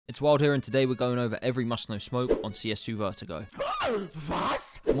It's Wyld here, and today we're going over every must-know smoke on CS2 VERTIGO.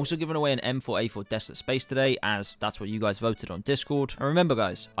 I'm also giving away an M4A4 Desolate Space today, as that's what you guys voted on Discord. And remember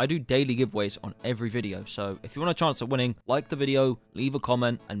guys, I do daily giveaways on every video, so if you want a chance at winning, like the video, leave a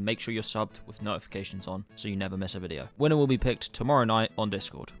comment, and make sure you're subbed with notifications on so you never miss a video. Winner will be picked tomorrow night on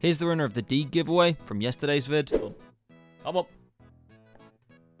Discord. Here's the winner of the D giveaway from yesterday's vid. Come on.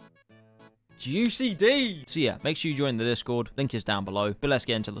 Juicy D! So yeah, make sure you join the Discord, link is down below, but let's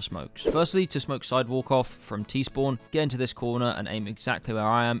get into the smokes. Firstly, to smoke Sidewalk off from T-spawn, get into this corner and aim exactly where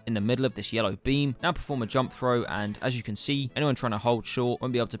I am, in the middle of this yellow beam. Now perform a jump throw, and as you can see, anyone trying to hold short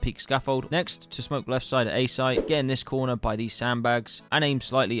won't be able to peek scaffold. Next, to smoke left side at A site, get in this corner by these sandbags, and aim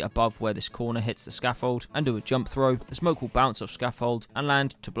slightly above where this corner hits the scaffold, and do a jump throw. The smoke will bounce off scaffold, and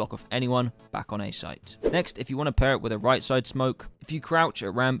land to block off anyone back on A site. Next, if you want to pair it with a right side smoke, if you crouch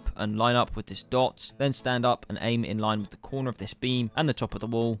at ramp and line up with this dot, then stand up and aim in line with the corner of this beam and the top of the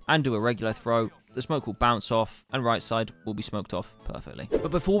wall, and do a regular throw, the smoke will bounce off and right side will be smoked off perfectly. But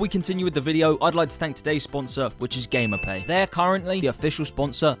before we continue with the video, I'd like to thank today's sponsor, which is GamerPay. They're currently the official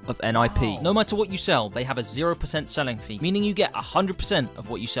sponsor of NIP. No matter what you sell, they have a 0% selling fee, meaning you get 100% of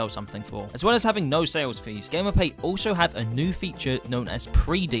what you sell something for. As well as having no sales fees, GamerPay also have a new feature known as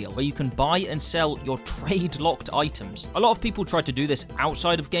pre-deal, where you can buy and sell your trade-locked items. A lot of people try to do this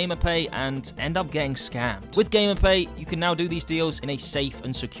outside of GamerPay and end up getting scammed. With GamerPay, you can now do these deals in a safe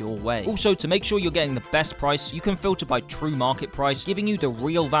and secure way. Also, to make sure you're getting the best price, you can filter by true market price, giving you the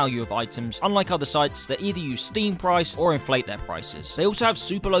real value of items, unlike other sites that either use Steam price or inflate their prices. They also have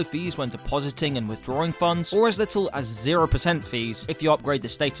super low fees when depositing and withdrawing funds, or as little as 0% fees if you upgrade the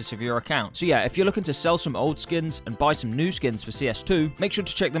status of your account. So yeah, if you're looking to sell some old skins and buy some new skins for CS2, make sure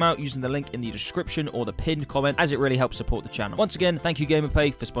to check them out using the link in the description or the pinned comment, as it really helps support the channel. Once again, thank you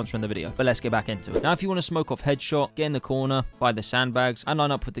GamerPay for sponsoring the video, but let's get back into it. Now, if you want to smoke off headshot, get in the corner by the sandbags and line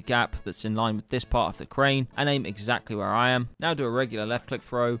up with the gap that's in line with this part of the crane and aim exactly where I am. Now do a regular left click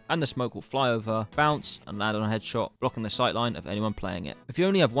throw, and the smoke will fly over, bounce, and land on a headshot, blocking the sight line of anyone playing it. If you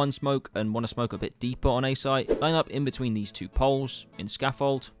only have one smoke and want to smoke a bit deeper on A site, line up in between these two poles in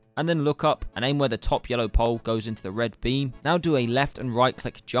scaffold, and then look up and aim where the top yellow pole goes into the red beam. Now do a left and right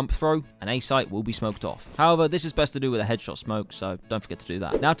click jump throw, and A site will be smoked off. However, this is best to do with a headshot smoke, so don't forget to do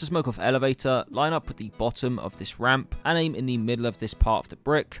that. Now to smoke off elevator, line up with the bottom of this ramp and aim in the middle of this part of the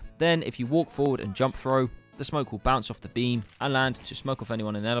brick. Then if you walk forward and jump throw, the smoke will bounce off the beam and land to smoke off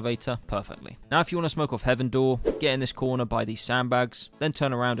anyone in elevator perfectly. Now if you want to smoke off heaven door, get in this corner by these sandbags, then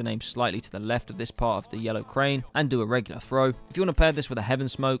turn around and aim slightly to the left of this part of the yellow crane and do a regular throw. If you want to pair this with a heaven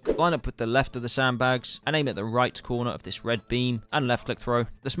smoke, line up with the left of the sandbags and aim at the right corner of this red beam and left click throw.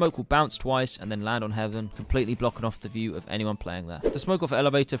 The smoke will bounce twice and then land on heaven, completely blocking off the view of anyone playing there. To smoke off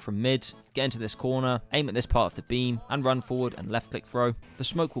elevator from mid, get into this corner, aim at this part of the beam and run forward and left click throw. The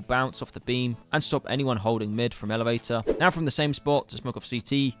smoke will bounce off the beam and stop anyone holding mid from elevator. Now from the same spot, to smoke off CT,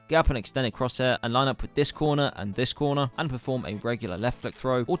 get up an extended crosshair and line up with this corner and perform a regular left click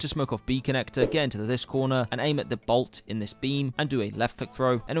throw. Or to smoke off B connector, get into this corner and aim at the bolt in this beam and do a left click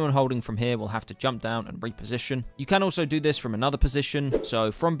throw. Anyone holding from here will have to jump down and reposition. You can also do this from another position,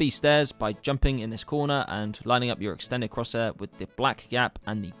 so from B stairs by jumping in this corner and lining up your extended crosshair with the black gap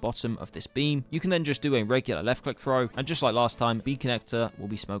and the bottom of this beam. You can then just do a regular left click throw, and just like last time, B connector will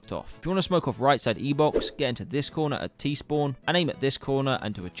be smoked off. If you want to smoke off right side Ebox, get into this corner at T-spawn and aim at this corner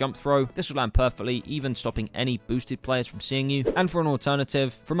and do a jump throw. This will land perfectly, even stopping any boosted players from seeing you. And for an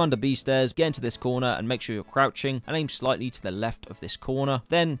alternative, from under B stairs, get into this corner and make sure you're crouching and aim slightly to the left of this corner.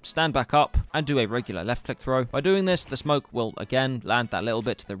 Then stand back up and do a regular left click throw. By doing this, the smoke will again land that little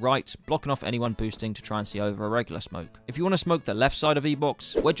bit to the right, blocking off anyone boosting to try and see over a regular smoke. If you want to smoke the left side of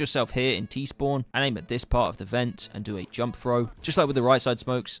Ebox, wedge yourself here in T-spawn and aim at this part of the vent and do a jump throw. Just like with the right side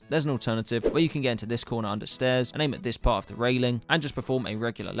smokes, there's an alternative where you can get into this corner under stairs and aim at this part of the railing and just perform a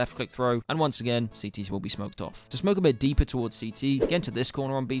regular left click throw, and once again CTs will be smoked off. To smoke a bit deeper towards CT, get into this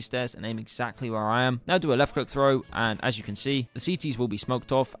corner on B stairs and aim exactly where I am. Now do a left click throw, and as you can see, the CTs will be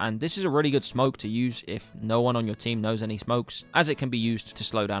smoked off, and this is a really good smoke to use if no one on your team knows any smokes, as it can be used to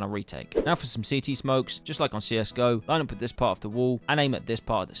slow down a retake. Now for some CT smokes, just like on CSGO, line up with this part of the wall and aim at this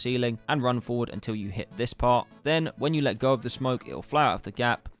part of the ceiling and run forward until you hit this part. Then when you let go of the smoke, it will fly out of the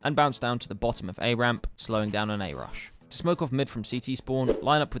gap and bounce down to the bottom of A ramp, slowing down an A rush. To smoke off mid from CT spawn,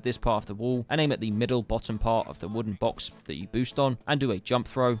 line up with this part of the wall and aim at the middle bottom part of the wooden box that you boost on and do a jump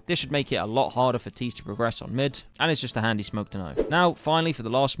throw. This should make it a lot harder for T's to progress on mid, and it's just a handy smoke to know. Now finally, for the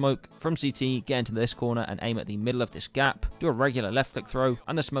last smoke, from CT, get into this corner and aim at the middle of this gap, do a regular left click throw,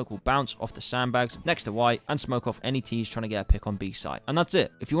 and the smoke will bounce off the sandbags next to white and smoke off any T's trying to get a pick on B site. And that's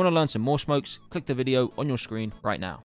it. If you want to learn some more smokes, click the video on your screen right now.